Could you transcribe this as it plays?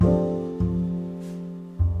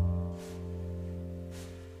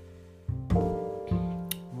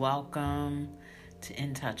Welcome to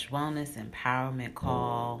In Touch Wellness Empowerment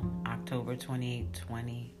Call, October 28,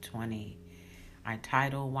 2020. Our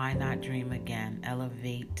title, Why Not Dream Again?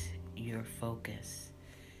 Elevate Your Focus.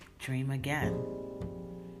 Dream again.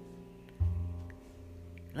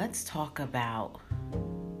 Let's talk about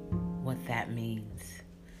what that means.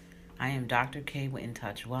 I am Dr. K with In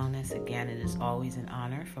Touch Wellness. Again, it is always an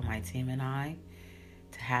honor for my team and I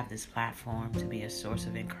to have this platform to be a source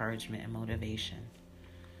of encouragement and motivation.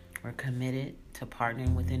 We're committed to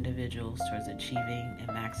partnering with individuals towards achieving and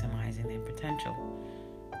maximizing their potential.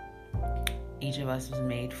 Each of us was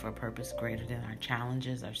made for a purpose greater than our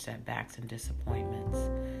challenges, our setbacks, and disappointments.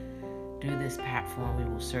 Through this platform, we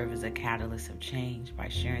will serve as a catalyst of change by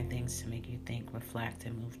sharing things to make you think, reflect,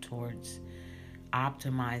 and move towards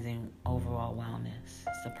optimizing overall wellness.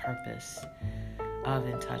 It's the purpose of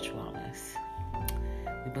In Touch Wellness.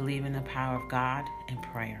 We believe in the power of God and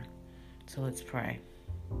prayer. So let's pray.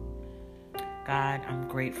 God, I'm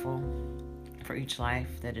grateful for each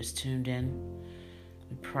life that is tuned in.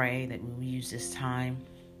 We pray that we will use this time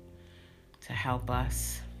to help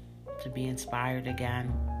us to be inspired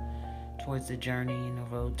again towards the journey and the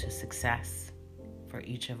road to success for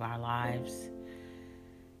each of our lives.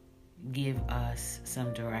 Give us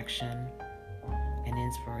some direction and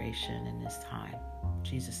inspiration in this time. In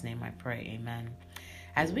Jesus' name I pray, amen.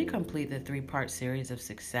 As we complete the 3-part series of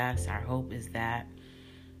success, our hope is that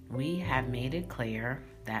we have made it clear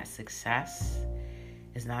that success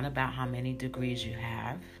is not about how many degrees you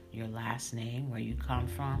have, your last name, where you come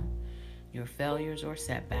from, your failures or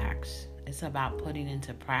setbacks. It's about putting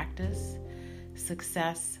into practice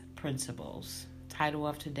success principles. Title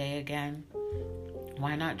of today again,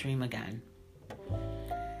 Why Not Dream Again?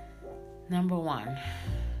 Number 1,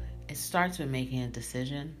 it starts with making a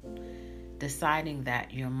decision. Deciding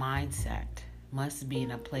that your mindset must be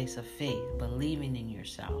in a place of faith, believing in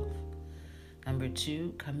yourself. Number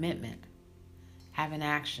 2, commitment. Have an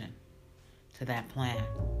action to that plan.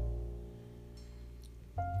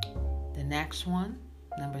 The next one,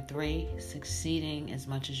 number 3, succeeding as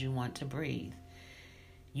much as you want to breathe.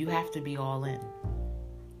 You have to be all in.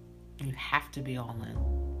 You have to be all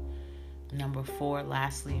in. Number 4,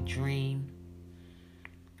 lastly, dream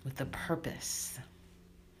with a purpose.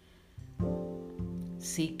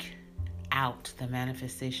 Seek out the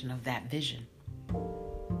manifestation of that vision.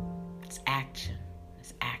 It's action.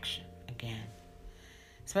 It's action again.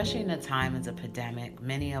 Especially in a time as a pandemic,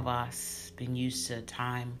 many of us been used to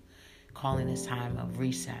calling this time of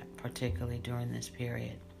reset, particularly during this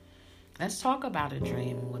period. Let's talk about a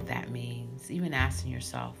dream and what that means. Even asking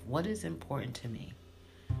yourself, what is important to me?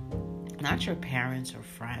 Not your parents or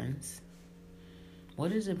friends.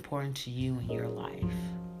 What is important to you in your life?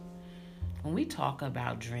 When we talk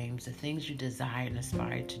about dreams, the things you desire and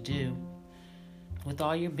aspire to do with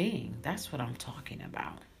all your being, that's what I'm talking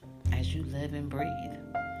about as you live and breathe.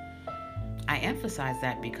 I emphasize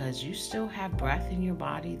that because you still have breath in your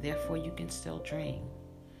body, therefore you can still dream.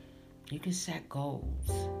 You can set goals,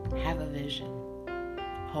 have a vision,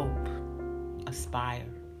 hope, aspire.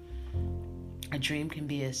 A dream can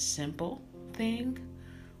be a simple thing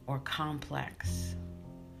or complex,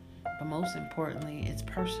 but most importantly, it's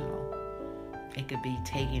personal. It could be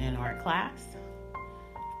taking an art class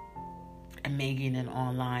and making an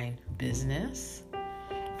online business,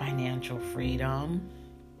 financial freedom,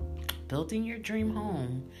 building your dream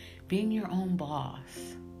home, being your own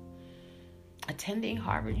boss, attending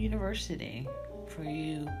Harvard University for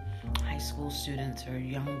you high school students or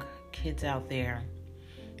young kids out there,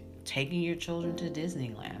 taking your children to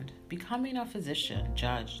Disneyland, becoming a physician,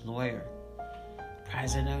 judge, lawyer,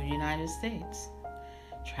 president of the United States,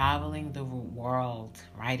 traveling the world,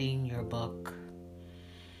 writing your book,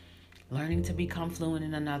 learning to become fluent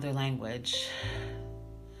in another language.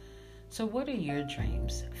 So what are your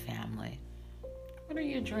dreams, family? What are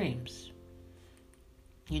your dreams?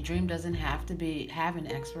 Your dream doesn't have an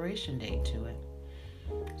expiration date to it.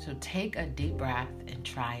 So take a deep breath and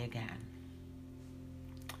try again.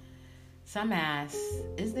 Some ask,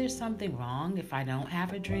 is there something wrong if I don't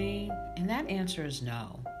have a dream? And that answer is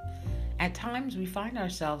no. At times, we find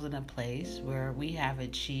ourselves in a place where we have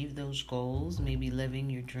achieved those goals, maybe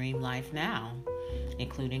living your dream life now,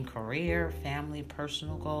 including career, family,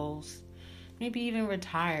 personal goals, maybe even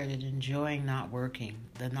retired and enjoying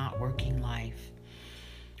the not working life,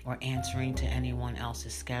 or answering to anyone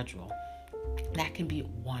else's schedule. That can be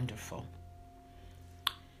wonderful.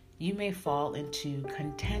 You may fall into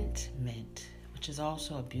contentment, which is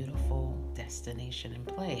also a beautiful destination and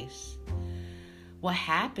place. What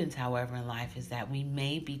happens, however, in life is that we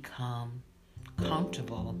may become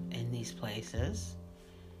comfortable in these places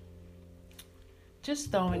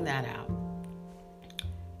Just throwing that out.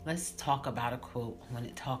 Let's talk about a quote when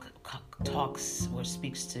it talks or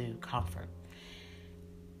speaks to comfort.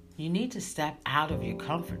 You need to step out of your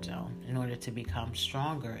comfort zone in order to become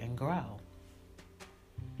stronger and grow.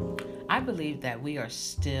 I believe that we are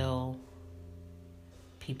still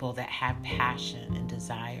people that have passion and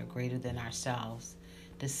desire greater than ourselves,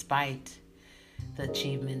 despite the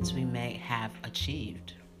achievements we may have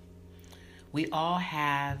achieved. We all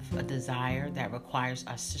have a desire that requires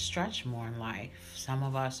us to stretch more in life. Some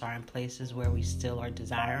of us are in places where we still are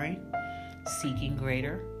desiring, seeking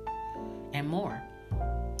greater and more,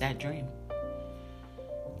 that dream.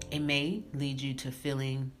 It may lead you to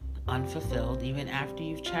feeling unfulfilled even after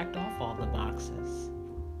you've checked off all the boxes.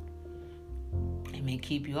 It may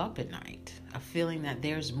keep you up at night, a feeling that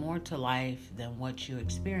there's more to life than what you're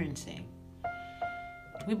experiencing.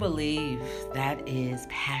 We believe that is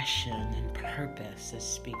passion and purpose that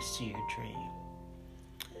speaks to your dream.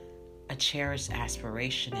 A cherished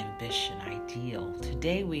aspiration, ambition, ideal.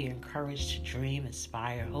 Today we are encouraged to dream,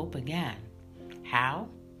 aspire, hope again. How?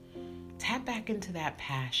 Tap back into that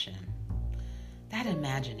passion, that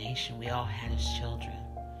imagination we all had as children.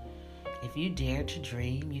 If you dare to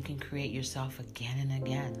dream, you can create yourself again and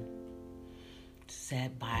again.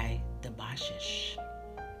 Said by Debashish.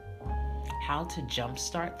 How to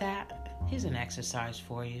jumpstart that? Here's an exercise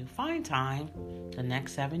for you. Find time the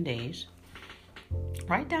next 7 days.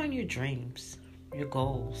 Write down your dreams, your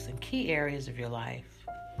goals, and key areas of your life.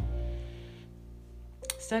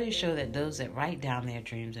 Studies show that those that write down their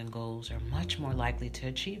dreams and goals are much more likely to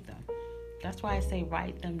achieve them. That's why I say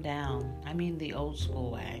write them down. I mean the old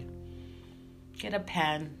school way. Get a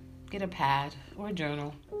pen, get a pad, or a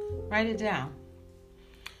journal. Write it down.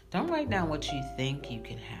 Don't write down what you think you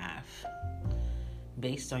can have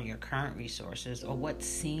based on your current resources or what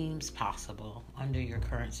seems possible under your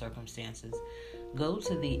current circumstances. Go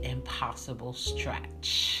to the impossible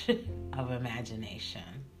stretch of imagination.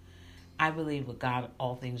 I believe with God,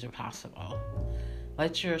 all things are possible.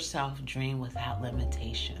 Let yourself dream without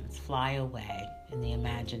limitations. Fly away in the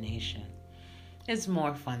imagination. It's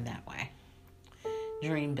more fun that way.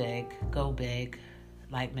 Dream big, go big.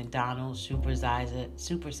 Like McDonald's, supersize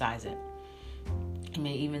it. It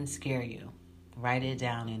may even scare you. Write it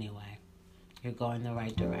down anyway. You're going the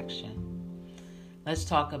right direction. Let's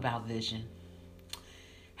talk about vision.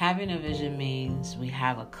 Having a vision means we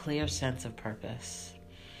have a clear sense of purpose.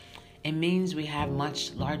 It means we have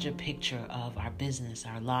much larger picture of our business,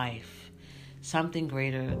 our life, something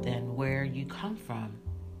greater than where you come from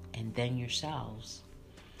and then yourselves.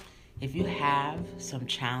 If you have some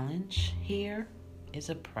challenge, here is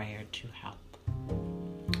a prayer to help.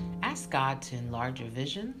 Ask God to enlarge your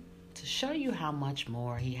vision, to show you how much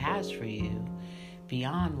more He has for you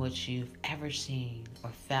beyond what you've ever seen or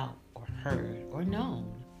felt or heard or known.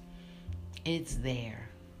 It's there,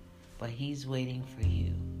 but He's waiting for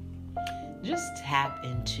you. Just tap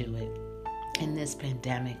into it. In this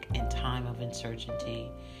pandemic and time of uncertainty,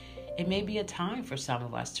 it may be a time for some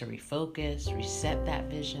of us to refocus, reset that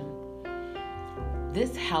vision.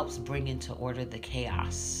 This helps bring into order the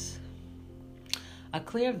chaos. A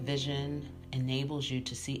clear vision enables you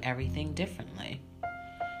to see everything differently.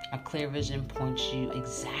 A clear vision points you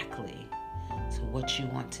exactly to what you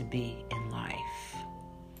want to be in life.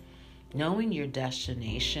 Knowing your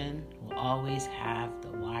destination will always have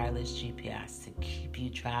the wireless GPS to keep you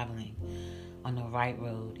traveling on the right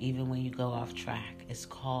road, even when you go off track. It's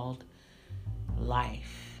called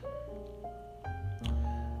life.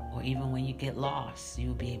 Or even when you get lost,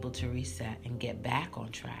 you'll be able to reset and get back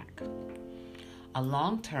on track. A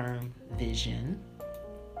long-term vision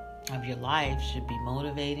of your life should be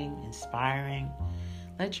motivating, inspiring.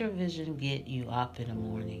 Let your vision get you up in the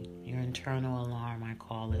morning. Your internal alarm, I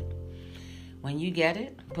call it. When you get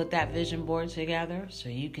it, put that vision board together so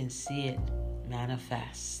you can see it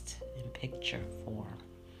manifest in picture form.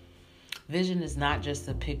 Vision is not just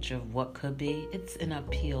a picture of what could be, it's an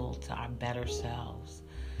appeal to our better selves,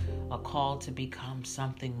 a call to become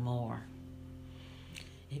something more.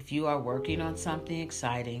 If you are working on something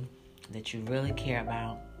exciting that you really care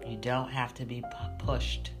about, you don't have to be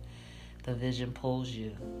pushed. The vision pulls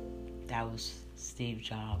you. That was Steve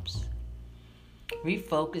Jobs.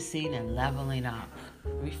 Refocusing and leveling up.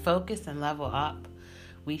 Refocus and level up.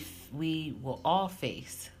 We will all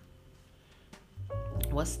face.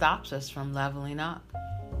 What stops us from leveling up?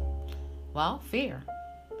 Well, fear.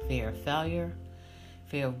 Fear of failure.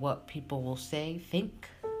 Fear of what people will say, think.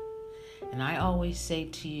 And I always say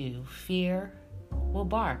to you, fear will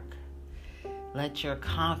bark. Let your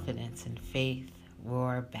confidence and faith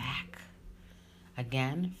roar back.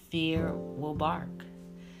 Again, fear will bark.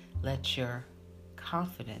 Let your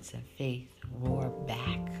confidence and faith roar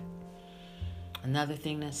back. Another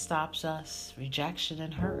thing that stops us, rejection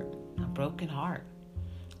and hurt, a broken heart,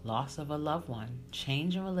 loss of a loved one,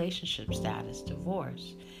 change in relationship status,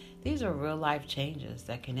 divorce. These are real life changes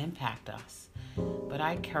that can impact us. But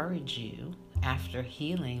I encourage you, after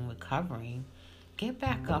healing, recovering, get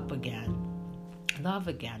back up again, love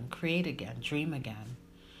again, create again, dream again.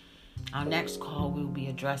 Our next call, we will be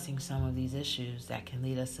addressing some of these issues that can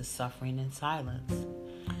lead us to suffering in silence.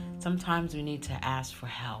 Sometimes we need to ask for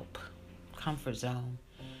help. Comfort zone.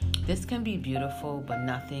 This can be beautiful, but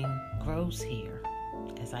nothing grows here.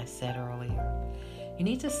 As I said earlier, you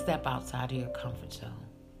need to step outside of your comfort zone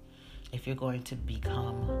if you're going to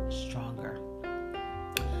become stronger.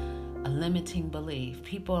 A limiting belief.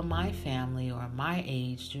 People in my family or my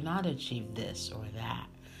age do not achieve this or that,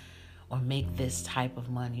 or make this type of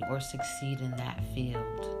money, or succeed in that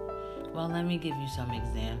field. Well, let me give you some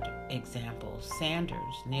examples.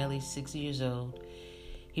 Sanders, nearly 60 years old,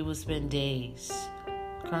 he would spend days,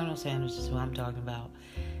 Colonel Sanders is who I'm talking about,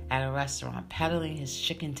 at a restaurant, peddling his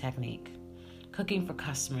chicken technique, cooking for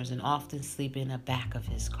customers, and often sleep in the back of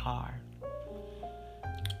his car.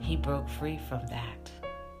 He broke free from that.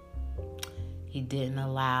 He didn't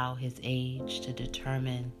allow his age to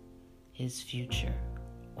determine his future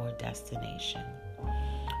or destination.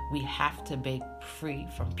 We have to break free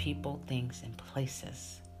from people, things, and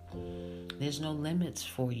places. There's no limits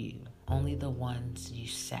for you, only the ones you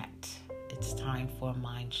set. It's time for a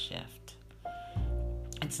mind shift.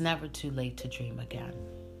 It's never too late to dream again.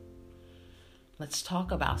 Let's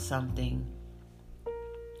talk about something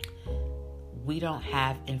we don't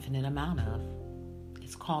have infinite amount of.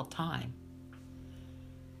 It's called time.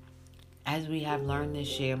 As we have learned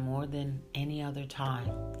this year more than any other time,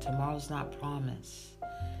 tomorrow's not promised.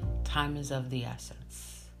 Time is of the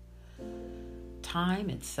essence. Time,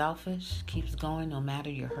 it's selfish, keeps going no matter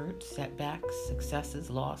your hurts, setbacks, successes,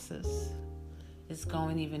 losses. It's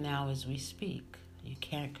going even now as we speak. You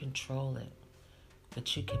can't control it,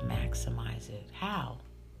 but you can maximize it. How?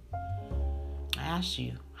 I ask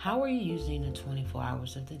you, how are you using the 24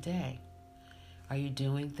 hours of the day? Are you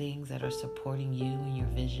doing things that are supporting you and your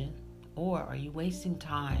vision? Or are you wasting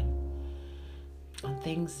time on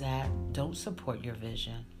things that don't support your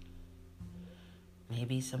vision?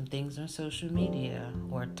 Maybe some things on social media,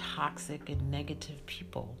 or toxic and negative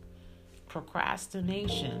people.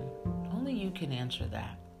 Procrastination. Only you can answer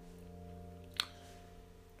that.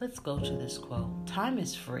 Let's go to this quote. Time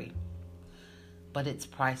is free, but it's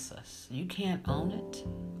priceless. You can't own it,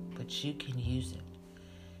 but you can use it.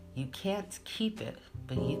 You can't keep it,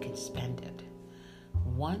 but you can spend it.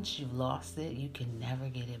 Once you've lost it, you can never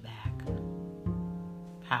get it back.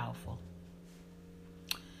 Powerful.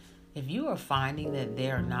 If you are finding that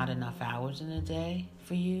there are not enough hours in a day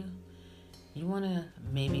for you, you want to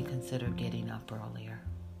maybe consider getting up earlier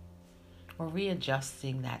or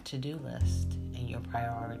readjusting that to-do list and your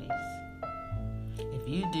priorities. If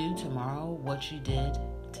you do tomorrow what you did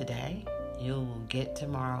today, you will get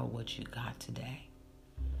tomorrow what you got today.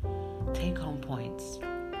 Take home points.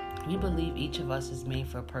 We believe each of us is made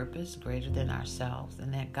for a purpose greater than ourselves,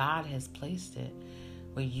 and that God has placed it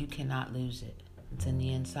where you cannot lose it. It's in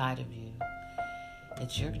the inside of you.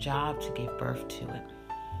 It's your job to give birth to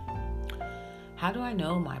it. How do I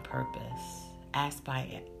know my purpose? Ask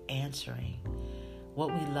by answering what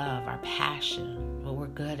we love, our passion, what we're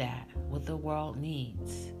good at, what the world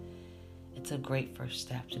needs. It's a great first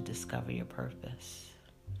step to discover your purpose.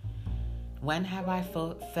 When have I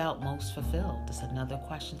felt most fulfilled? That's another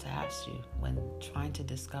question to ask you when trying to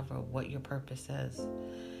discover what your purpose is.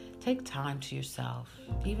 Take time to yourself,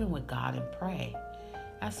 even with God, and pray.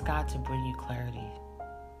 Ask God to bring you clarity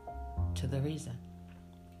to the reason.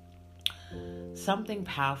 Something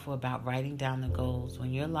powerful about writing down the goals.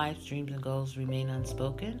 When your life's dreams and goals remain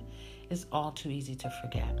unspoken, it's all too easy to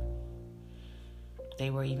forget. They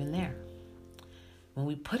were even there. When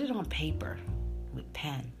we put it on paper with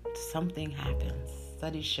pen, something happens.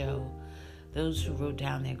 Studies show those who wrote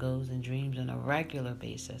down their goals and dreams on a regular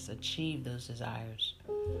basis achieved those desires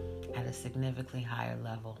at a significantly higher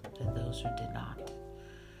level than those who did not.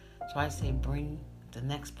 So I say bring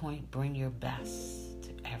your best to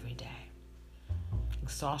every day.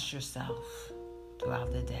 Exhaust yourself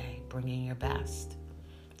throughout the day, bringing your best.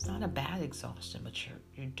 It's not a bad exhaustion, but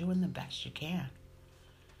you're doing the best you can.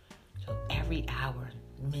 So every hour,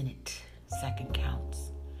 minute, second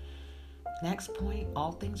counts. Next point,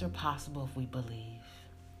 all things are possible if we believe.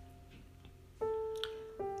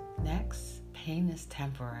 Next, pain is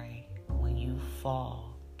temporary. When you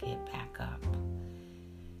fall, get back up.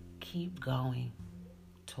 Keep going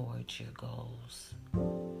towards your goals.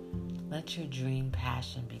 Let your dream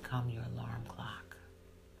passion become your alarm clock.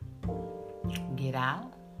 Get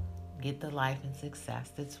out, get the life and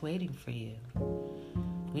success that's waiting for you.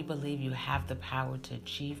 We believe you have the power to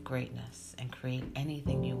achieve greatness and create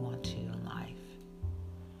anything you want to in life.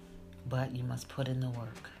 But you must put in the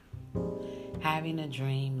work. Having a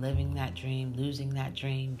dream, living that dream, losing that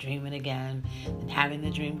dream, dreaming again, and having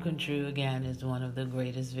the dream come true again is one of the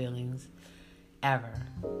greatest feelings ever.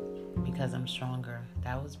 Because I'm Stronger.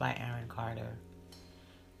 That was by Aaron Carter.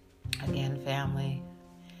 Again, family,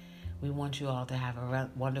 we want you all to have a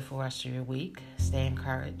wonderful rest of your week. Stay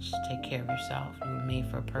encouraged. Take care of yourself. You were made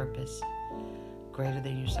for a purpose greater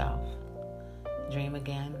than yourself. Dream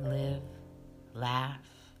again. Live. Laugh.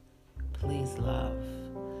 Please love.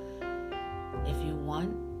 If you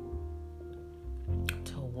want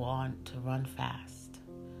to run fast,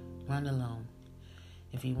 run alone.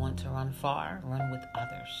 If you want to run far, run with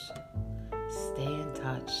others. Stay in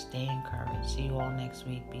touch. Stay encouraged. See you all next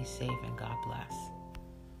week. Be safe and God bless.